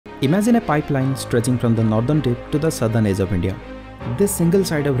Imagine a pipeline stretching from the northern tip to the southern edge of India. This single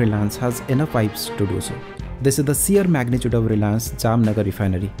site of Reliance has enough pipes to do so. This is the sheer magnitude of Reliance Jamnagar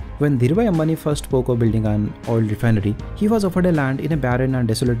Refinery. When Dhirubhai Ambani first spoke of building an oil refinery, he was offered a land in a barren and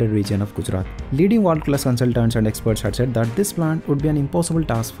desolated region of Gujarat. Leading world-class consultants and experts had said that this plant would be an impossible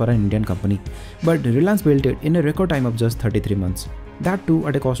task for an Indian company. But Reliance built it in a record time of just 33 months. That too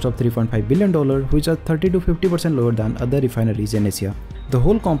at a cost of $3.5 billion, which is 30 to 50% lower than other refineries in Asia. The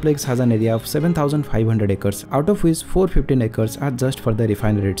whole complex has an area of 7,500 acres, out of which 415 acres are just for the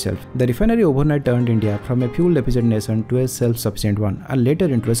refinery itself. The refinery overnight turned India from a fuel-deficient nation to a self-sufficient one, and later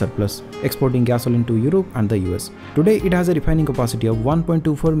into a surplus, exporting gasoline to Europe and the US. Today, it has a refining capacity of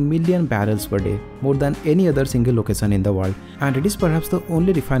 1.24 million barrels per day, more than any other single location in the world, and it is perhaps the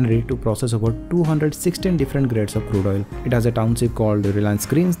only refinery to process over 216 different grades of crude oil. It has a township called Reliance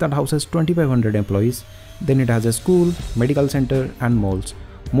Greens that houses 2,500 employees. Then it has a school, medical center and malls.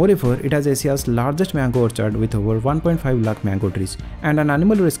 Moreover, it has Asia's largest mango orchard with over 1.5 lakh mango trees and an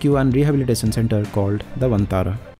animal rescue and rehabilitation center called the Vantara.